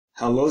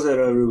Hello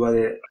there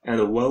everybody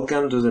and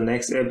welcome to the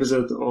next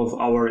episode of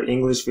our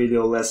English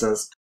video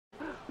lessons.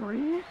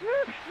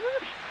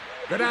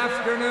 Good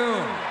afternoon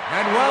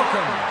and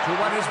welcome to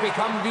what has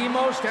become the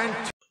most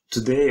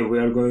Today we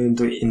are going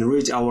to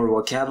enrich our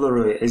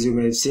vocabulary, as you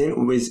may have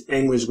seen, with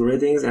English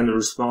greetings and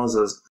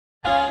responses.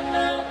 Good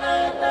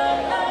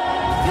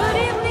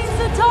evening,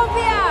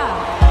 Zootopia!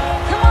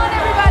 Come on,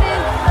 everybody!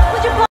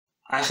 Would you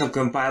I have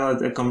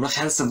compiled a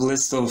comprehensive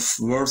list of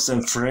words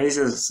and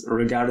phrases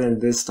regarding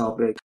this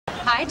topic.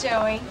 Hi,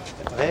 Joey.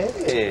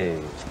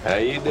 Hey, how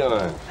you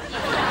doing?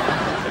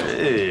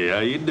 Hey, how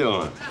you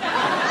doing?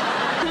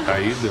 How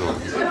you doing?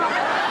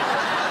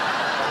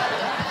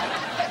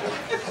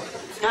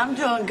 I'm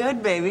doing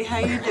good, baby. How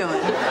you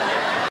doing?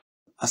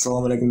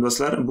 Assalomu alaykum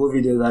do'stlar. Bu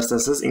video darsda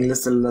siz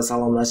ingliz tilida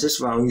salomlashish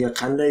va unga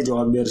qanday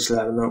javob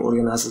berishlarini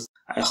o'rganasiz.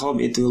 I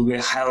hope it will be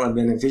highly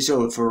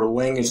beneficial for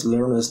language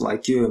learners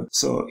like you.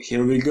 So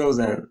here we go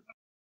then.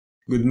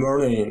 Good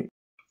morning.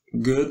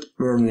 Good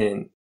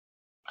morning.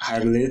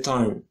 Xayrli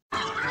tong.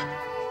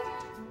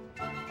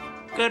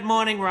 Good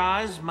morning,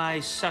 Roz,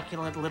 my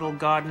succulent little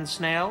garden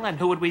snail. And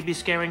who would we be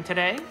scaring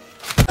today?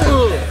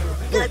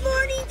 Good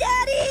morning,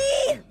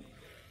 Daddy!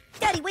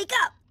 Daddy, wake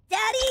up!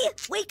 Daddy,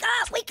 wake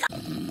up! Wake up!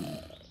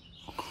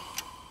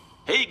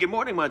 Hey, good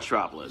morning,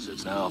 Metropolis.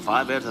 It's now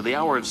 5 after the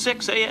hour of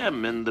 6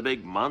 a.m. in the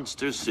big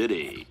monster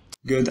city.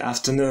 Good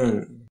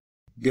afternoon.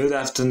 Good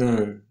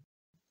afternoon.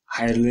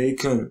 Xayrli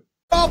kun.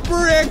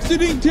 Upper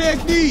exiting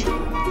technique!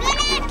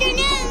 Good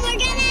afternoon! We're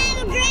gonna have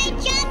a great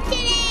jump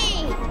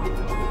today!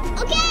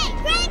 Okay,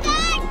 great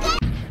guard!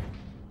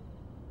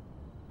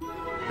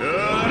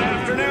 Good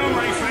afternoon,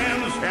 race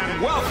fans,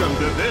 and welcome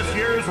to this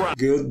year's run.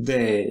 Good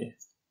day.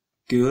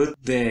 Good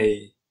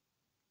day.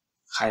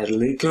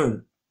 Xayrli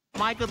kun.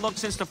 My good luck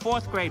since the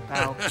 4th grade,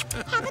 pal.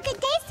 Have a good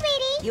day,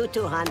 sweetie! You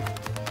too, hon.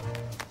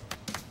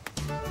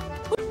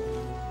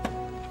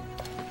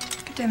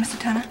 Good day, Mr.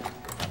 Turner.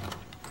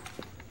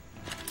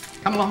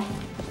 Come along.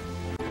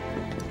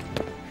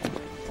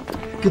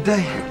 Good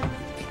day.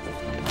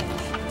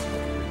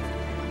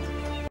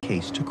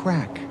 Case to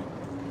crack.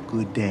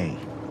 Good day.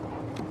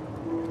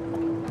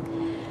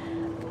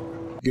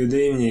 Good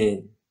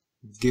evening.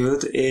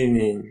 Good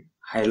evening.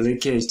 Xayrli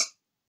kech.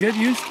 Get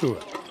used to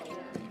it.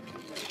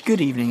 Good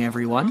evening,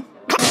 everyone.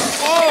 Good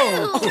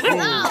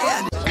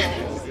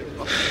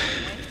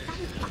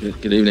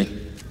evening.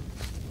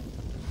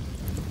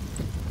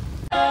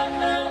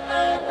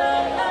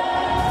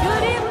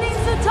 Good evening,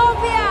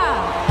 Zootopia!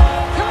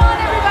 Come on,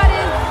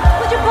 everybody!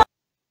 Would you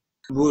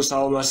Bu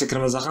salomlashishga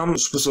kirmasa ham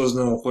ushbu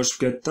so'zni qo'shib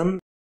ketdim.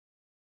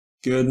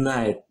 Good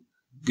night.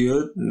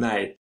 Good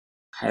night.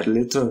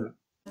 Xayrli tun.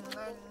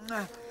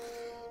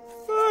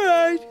 All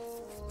right.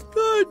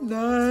 Good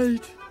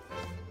night.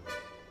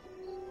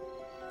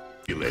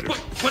 See you later.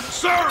 But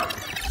sir!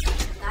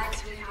 Night,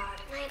 sweetheart.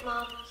 Night,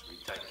 Mom.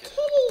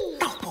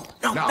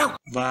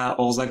 Va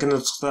og'zaki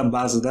nutqda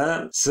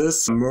ba'zida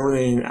siz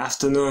morning,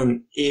 afternoon,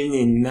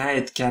 evening,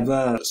 night kabi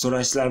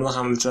so'rashlarni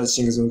ham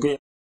uchratishingiz mumkin.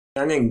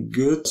 Ya'ni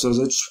good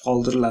so'zi tushib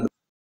qoldiriladi.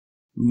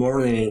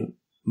 Morning,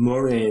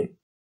 morning,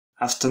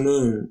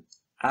 afternoon,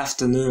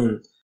 afternoon,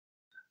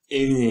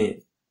 evening,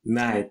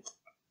 night.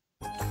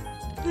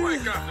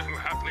 Wake up,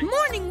 little happy.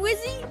 Morning,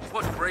 Wizzy!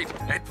 What great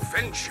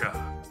adventure!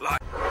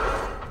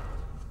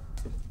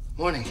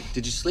 Morning.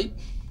 Did you sleep?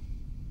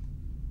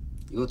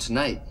 You go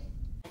tonight.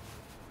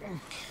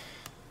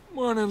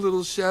 Morning,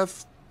 little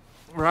chef.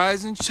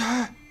 Rise and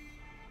shine.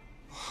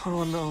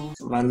 Oh no.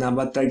 Va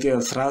navbatdagi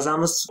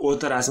frazamiz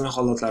o'ta rasmiy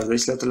holatlarda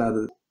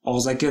ishlatiladi.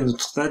 Og'zaki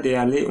nutqda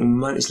deyarli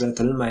umuman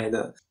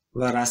ishlatilmaydi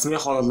va rasmiy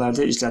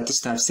holatlarda ishlatish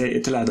tavsiya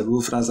etiladi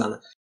bu frazani.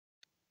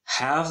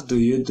 How do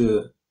you do?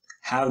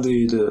 How do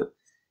you do?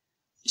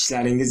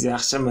 Ishlaringiz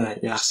yaxshimi?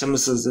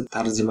 Yaxshimisiz deb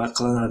tarjima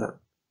qilinadi.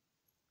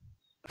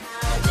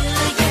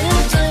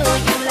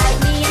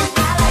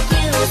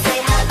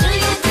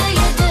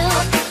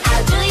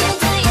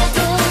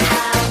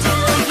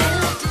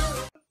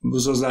 Bu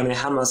so'zlarning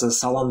hammasi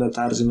salom deb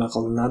tarjima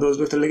qilinadi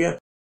o'zbek tiliga.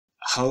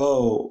 Hello,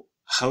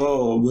 hello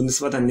bu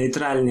nisbatan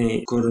neytralniy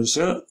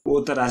ko'rinishi,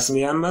 o'ta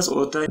rasmiy ham emas,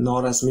 o'ta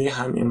norasmiy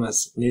ham emas,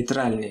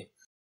 neytralniy.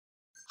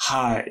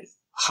 Hi,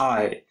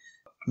 hi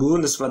bu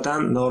nisbatan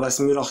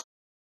norasmiyroq.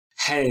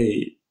 Hey,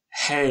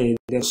 hey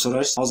deb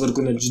so'rash hozirgi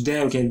kunda juda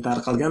ham keng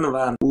tarqalgan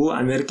va u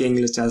Amerika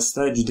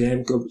inglizchasida juda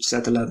ham ko'p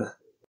ishlatiladi.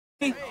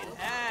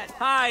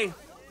 Hi.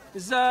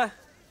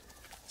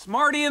 Is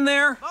Marty in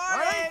there?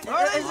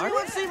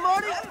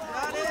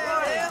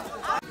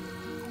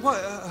 What?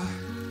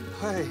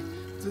 Hey,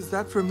 is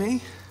that for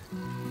me?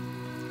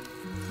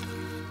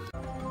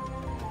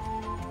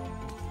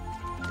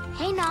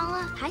 Hey,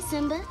 Nala. Hi,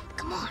 Simba.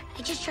 Come on.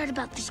 I just heard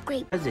about this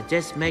great... It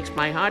just makes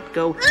my heart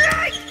go.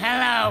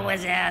 Hello,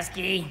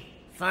 Wazowski.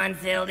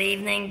 Fun-filled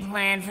evening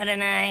planned for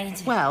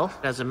tonight? Well,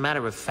 as a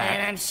matter of fact...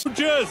 And I'm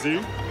Jersey?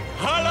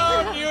 Hello,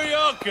 New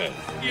Yorkers!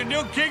 Your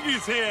new king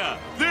is here!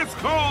 This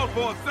calls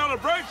for a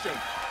celebration!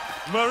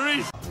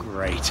 Maurice!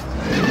 Great.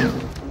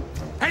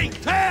 Hey,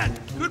 Ted!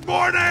 Good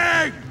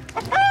morning!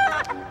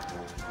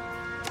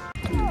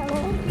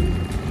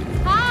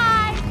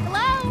 Hi! Hello?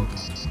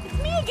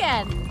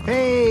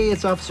 Hey,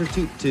 it's Officer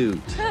Toot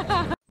Toot.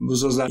 Bu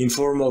so'zlar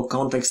informal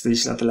kontekstda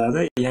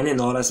ishlatiladi, ya'ni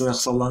norasmiy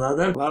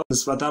hisoblanadi va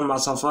nisbatan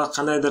masofa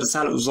qandaydir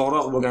sal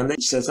uzoqroq bo'lganda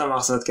ishlatsa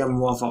maqsadga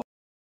muvofiq.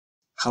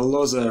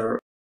 Hello there.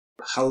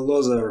 Hello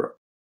there.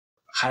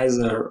 Hi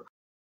there.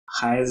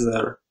 Hi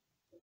there.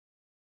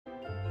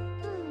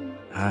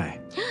 Hi.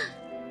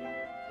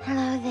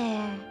 Hello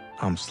there.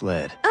 I'm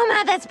Sled. Oh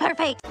my, that's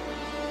perfect.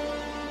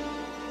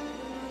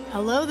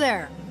 Hello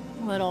there,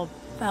 little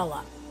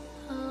fella.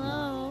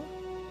 Hello.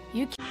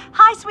 You.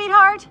 Hi,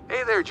 sweetheart.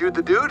 Hey there, Jude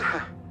the Dude.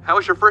 How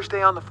was your first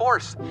day on the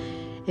force?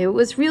 It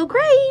was real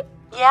great.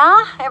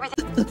 Yeah,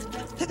 everything.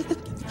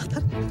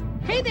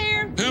 Hey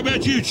there. How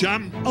about you,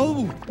 chum?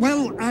 Oh,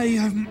 well, I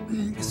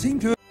seem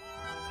to.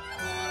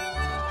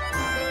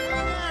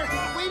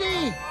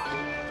 Sweetie,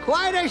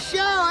 quite a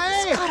show,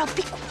 eh? Scott,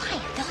 be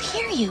quiet. They'll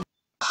hear you.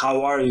 How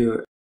are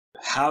you?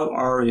 How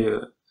are you?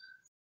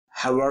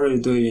 How are you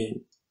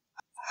doing?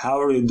 How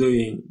are you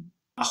doing?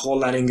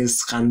 Ahvollaringiz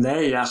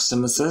qanday?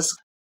 Yaxshimisiz?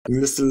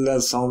 Ingliz tilida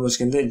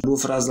salomlashganda bu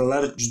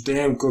frazalar juda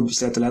ham ko'p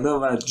ishlatiladi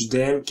va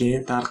juda ham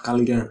keyin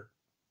tarqalgan.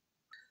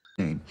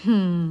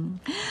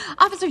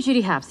 Officer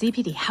Judy Hobbs,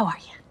 CPD, how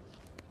are you?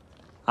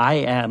 I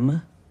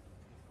am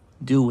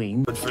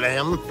doing.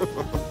 Flam?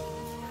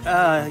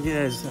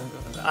 Yes.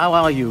 How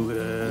are you?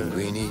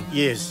 Linguini?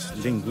 Yes,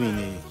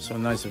 Linguini. So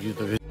nice of you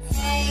to visit.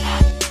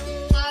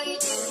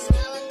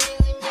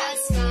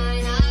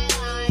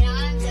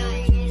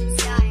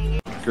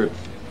 Good.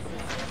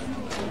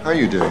 How are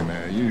you doing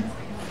there? Are you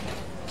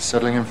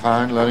settling in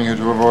fine, learning who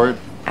to avoid?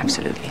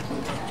 Absolutely.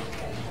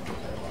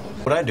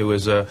 What I do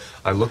is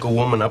I look a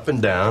woman up and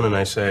down and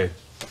I say,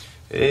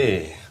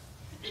 hey,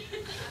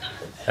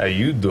 how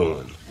you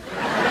doing?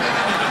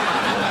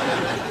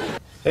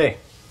 Hey,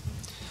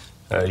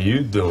 how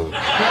you doing?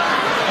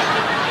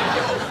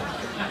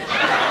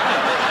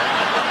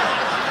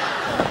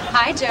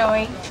 Hi,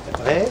 Joey.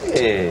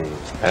 Hey,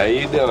 how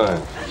you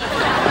doing?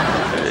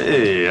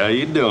 Hey, how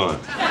you doing?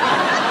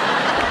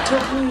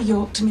 Talk New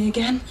York to me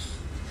again.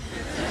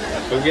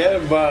 Forget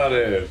about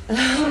it.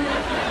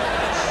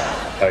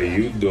 How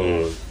you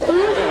doing?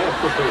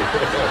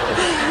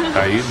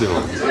 How you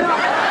doing?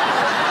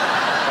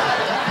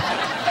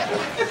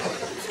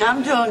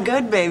 I'm doing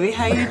good, baby.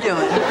 How you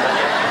doing?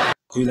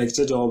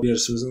 Quyidagcha javob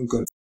berishimiz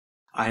mumkin.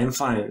 I am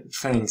fine,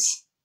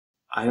 thanks.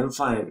 I am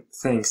fine,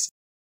 thanks.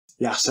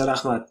 Yaxshi,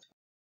 rahmat.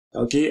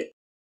 yoki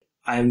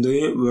I am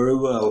doing very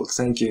well,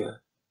 thank you.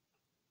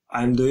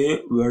 I am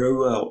doing very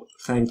well,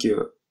 thank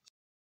you.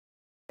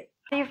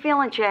 How you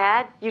feeling,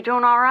 Chad? You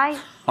doing all right?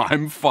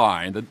 I'm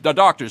fine. The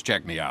doctors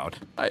checked me out.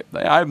 I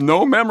have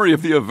no memory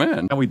of the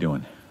event. How we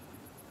doing?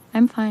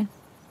 I'm fine.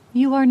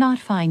 You are not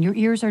fine. Your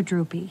ears are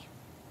droopy.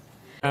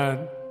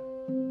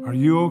 Are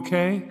you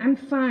okay? I'm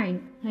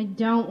fine. I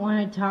don't want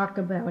to talk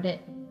about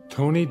it.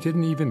 Tony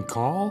didn't even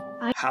call?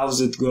 How's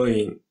it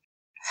going?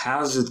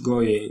 How's it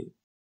going?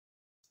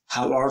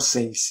 How are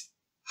things?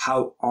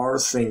 How are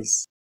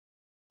things?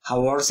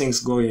 How are things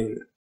going?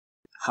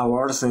 How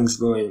are things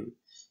going?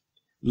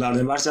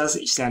 Bularning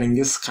barchasi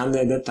ishlaringiz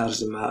qanday deb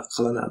tarjima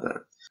qilinadi.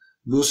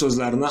 Bu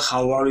so'zlarni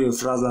how are you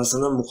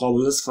frazasini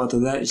muqobili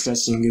sifatida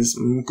ishlatishingiz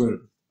mumkin.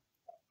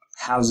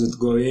 How's it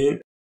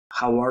going?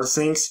 How are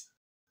things?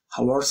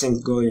 How are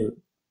things going?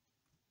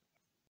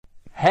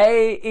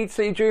 Hey, Eat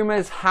Sleep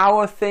Dreamers, how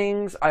are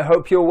things? I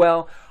hope you're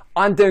well.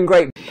 I'm doing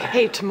great.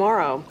 Hey,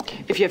 tomorrow,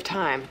 if you have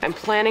time, I'm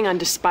planning on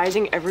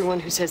despising everyone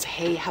who says,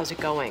 hey, how's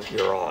it going?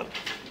 You're on.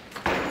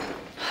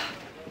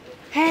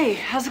 Hey,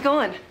 how's it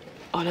going?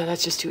 Oh no,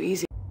 that's just too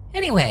easy.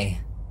 Anyway,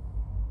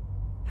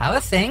 how are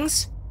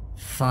things?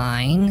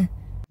 Fine.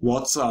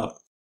 What's up?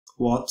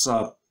 What's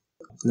up?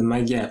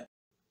 Nima gap?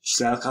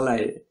 Ishlar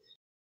qalay?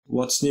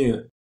 What's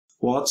new?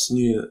 What's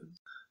new?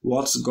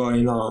 What's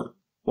going on?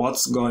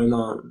 What's going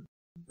on?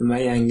 Nima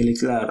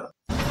yangiliklar?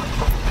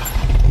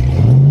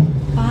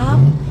 Bob?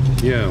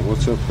 Yeah,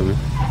 what's up, honey?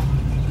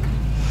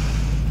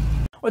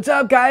 What's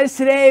up, guys?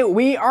 Today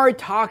we are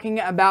talking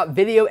about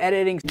video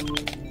editing.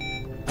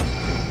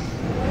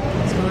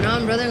 What's going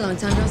on, brother? Long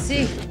time no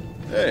see.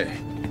 Hey.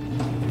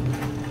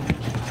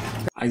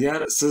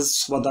 Agar siz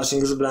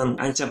suhbatdoshingiz bilan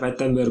ancha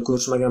paytdan beri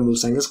ko'rishmagan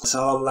bo'lsangiz,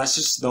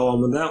 salomlashish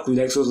davomida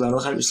quyidagi so'zlarni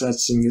ham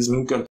ishlatishingiz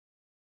mumkin.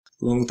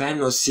 Long time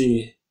no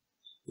see.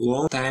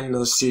 Long time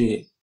no see.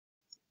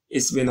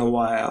 It's been a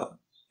while.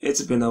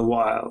 It's been a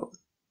while.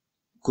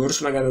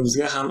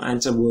 Ko'rishmaganimizga ham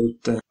ancha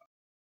bo'libdi.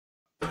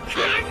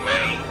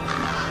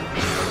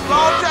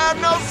 Long time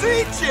no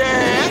see,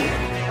 Chad.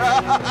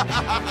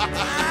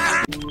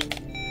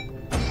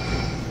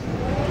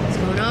 What's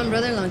going on,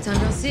 brother? Long time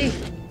no see.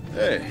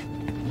 Hey.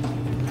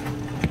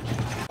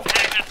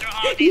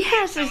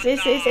 Yes,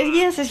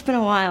 it's been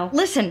a while.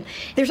 Listen,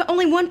 there's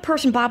only one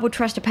person Bob would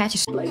trust to patch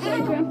his... Like my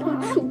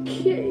grandpa's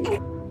okay.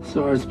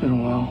 Sorry, it's been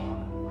a while.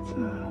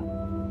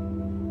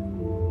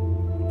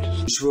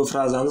 Ushbu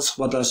frazani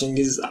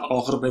suhbatdoshingiz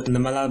oxir paytda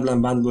nimalar bilan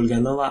band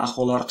bo'lgani va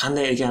ahvollari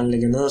qanday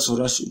ekanligini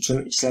so'rash uchun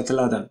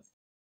ishlatiladi.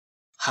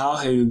 How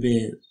have you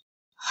been?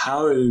 How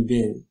have you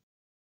been?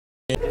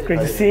 Great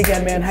to see you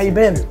again, man. How you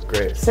been?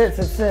 Great. Sit.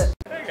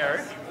 Hey, Gary.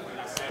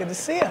 Good to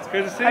see you. It's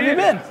good to see How you. you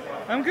been?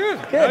 I'm good.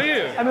 Good. How are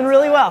you? I've been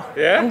really well.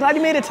 Yeah? I'm glad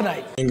you made it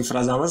tonight. Keyingi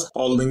frazamiz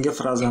oldingi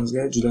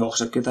frazamizga juda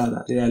o'xshab ketadi.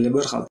 Deyarli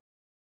bir xil.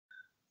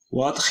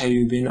 What have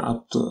you been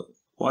up to?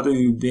 What have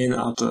you been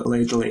up to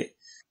lately?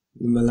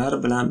 Nimalar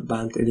bilan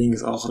band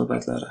edingiz oxirgi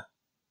paytlari?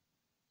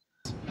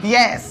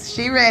 Yes,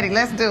 she ready.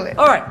 Let's do it.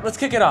 All right, let's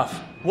kick it off.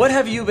 What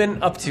have you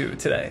been up to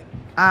today?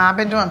 I've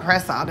been doing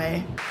press all day.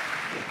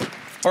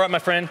 All right,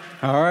 my friend.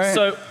 All right.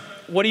 So,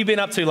 what have you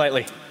been up to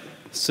lately?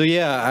 So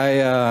yeah,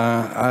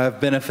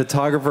 I've been a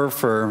photographer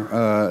for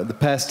the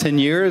past 10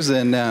 years,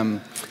 and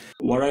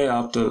What are you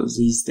up to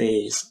these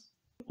days?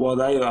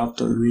 What are you up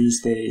to these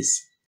days?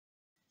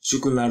 Shu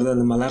kunlarda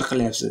nimalar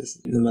qilyapsiz?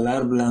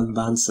 Nimalar bilan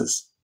bandsiz?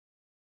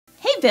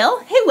 Hey Bill,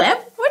 hey Web,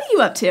 what are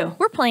you up to?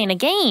 We're playing a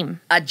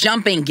game. A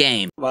jumping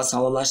game. Va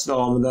salomlashish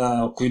davomida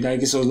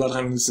quyidagi so'zlar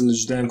ham ingliz tilida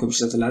juda ham ko'p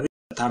ishlatiladi.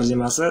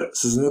 Tarjimasi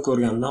sizni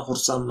ko'rganimdan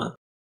xursandman.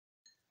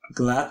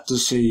 Glad to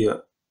see you.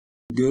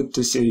 Good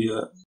to see you.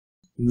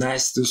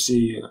 Nice to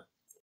see you.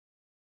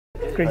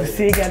 Great to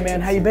see you again, man.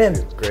 How you been?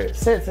 Great.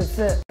 Sit.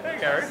 Hey,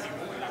 Gary.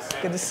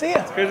 Good to see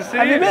you. Good to see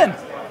How you. you been?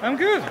 I'm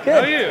good. Good.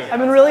 How are you?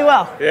 I've been really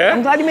well. Yeah?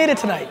 I'm glad you made it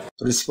tonight.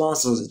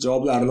 Responses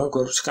javoblarni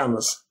ko'rib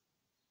chiqamiz.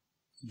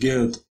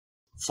 Good,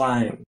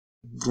 fine,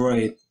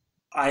 great.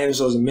 I am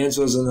so'zi men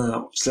so'zini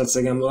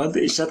ishlatsak ham bo'ladi,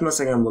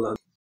 ishlatmasak ham bo'ladi.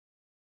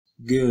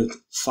 Good,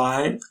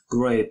 fine,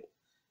 great.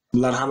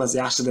 Bular hammasi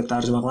yaxshi deb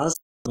tarjima qilamiz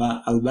va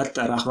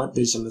albatta rahmat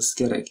deyishimiz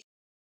kerak.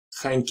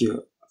 Thank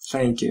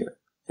you.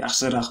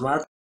 Yaxshi,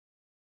 rahmat.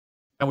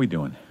 How we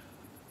doing?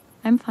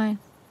 I'm fine.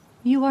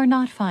 You are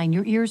not fine.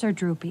 Your ears are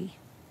droopy.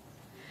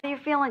 How you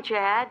feeling,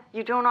 Chad?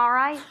 You doing all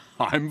right?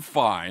 I'm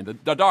fine.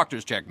 The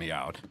doctors checked me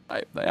out.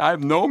 I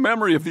have no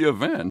memory of the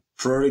event.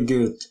 Pretty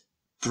good.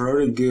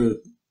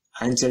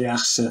 Ancha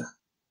yaxshi.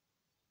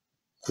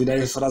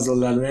 Quyidagi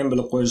frazalarni ham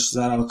bilib qo'yish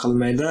zarar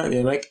qilmaydi.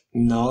 Demak,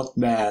 not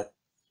bad.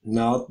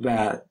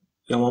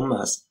 Yomon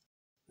emas.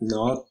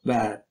 Not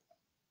bad.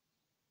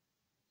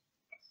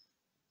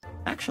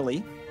 Actually,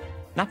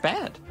 not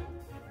bad.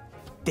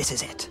 This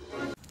is it.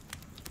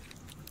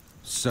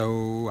 So,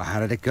 how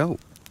did it go?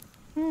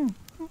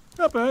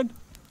 Not bad.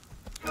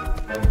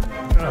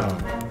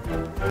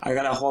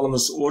 Agar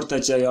ahvolimiz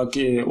o'rtacha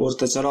yoki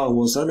o'rtacharoq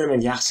bo'lsa,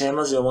 demak yaxshi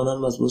emas, yomon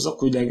emas bo'lsa,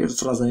 quyidagi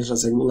frazani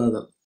ishlasak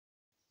bo'ladi.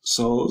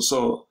 So.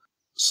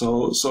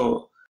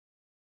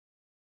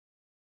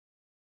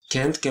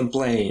 Can't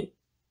complain.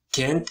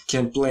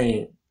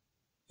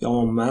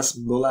 Yomon emas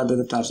bo'ladi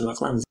deb tarjima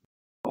qilamiz.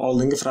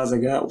 Oldingi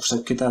frazaga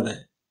o'xshab ketadi.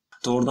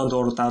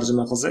 To'g'ridan-to'g'ri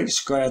tarjima qilsak,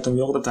 shikoyatim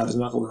yo'q deb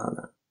tarjima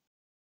qilinadi.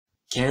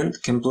 Can't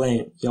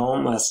complain. Yomon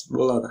emas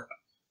bo'ladi.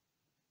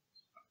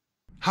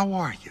 How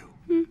are you?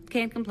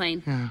 Can't complain.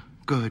 Yeah,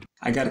 good.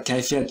 Agar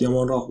kayfiyat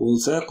yomonroq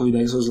bo'lsa,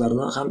 quyidagi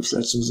so'zlarni ham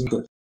ishlatishimiz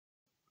mumkin.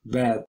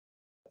 Bad,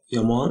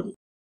 yomon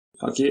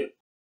yoki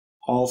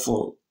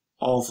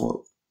awful,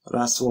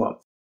 rasvo.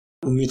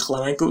 Umid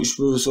qilamanki,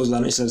 ushbu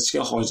so'zlarni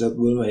ishlatishga hojat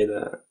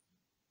bo'lmaydi.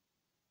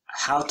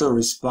 How to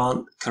respond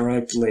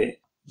correctly.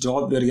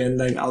 Javob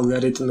bergandagi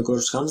algoritmni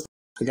ko'rib chiqamiz.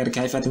 Agar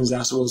kayfiyatimiz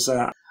yaxshi bo'lsa,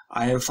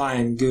 I am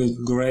fine, good,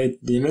 great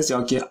deymiz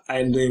yoki I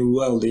am doing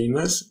well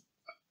deymiz.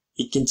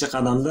 Ikkinchi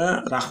qadamda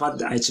rahmat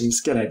aytishimiz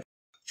kerak.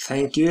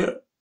 Thank you,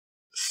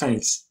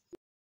 thanks.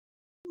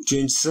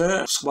 Uchinchisi,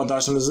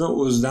 suhbatdoshimizni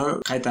o'zidan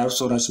qaytarib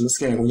so'rashimiz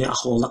kerak, uning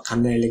ahvoli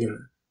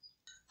qandayligini.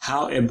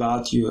 How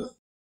about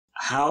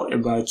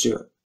you?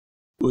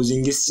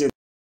 O'zingizchi?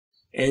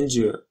 And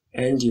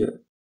you.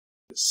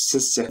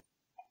 Sizchi?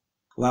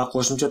 Va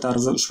qo'shimcha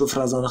tarzda ushbu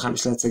frazani ham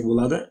ishlatsak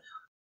bo'ladi.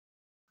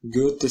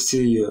 Good to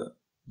see you.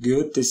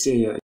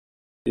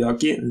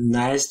 Yoki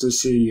nice to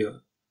see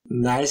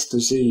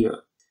you.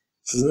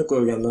 Sizni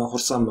ko'rgandan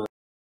xursandman.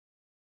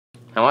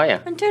 How are you?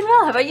 I'm doing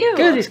well. How about you?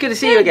 Good. It's good to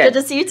see you again. Good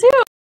to see you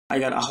too.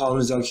 Agar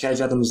ahvolimiz yoki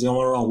kayfiyatimiz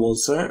yomonroq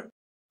bo'lsa,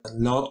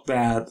 not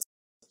bad,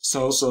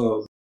 so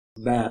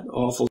bad,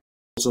 awful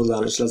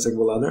so'zlarni ishlatsak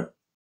bo'ladi.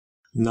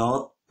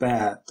 Not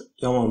bad,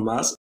 yomon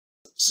emas,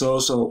 so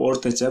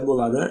o'rtacha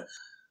bo'ladi.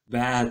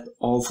 Bad,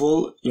 awful,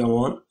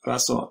 yomon,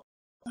 rasvo.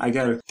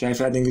 Agar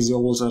kayfiyatingiz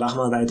yo'q bo'lsa,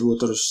 rahmat aytib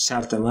o'tirish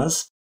shart emas.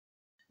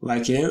 Va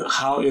keyin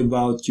how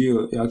about you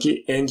yoki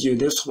and you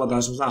deb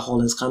suhbatdoshimizning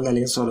ahvolingiz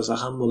qandayligini so'rasa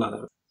ham bo'ladi.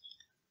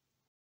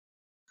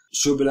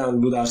 Shu bilan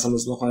bu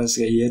darsimiz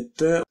nihoyasiga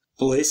yetdi.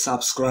 Please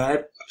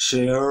subscribe,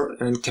 share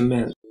and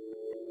comment.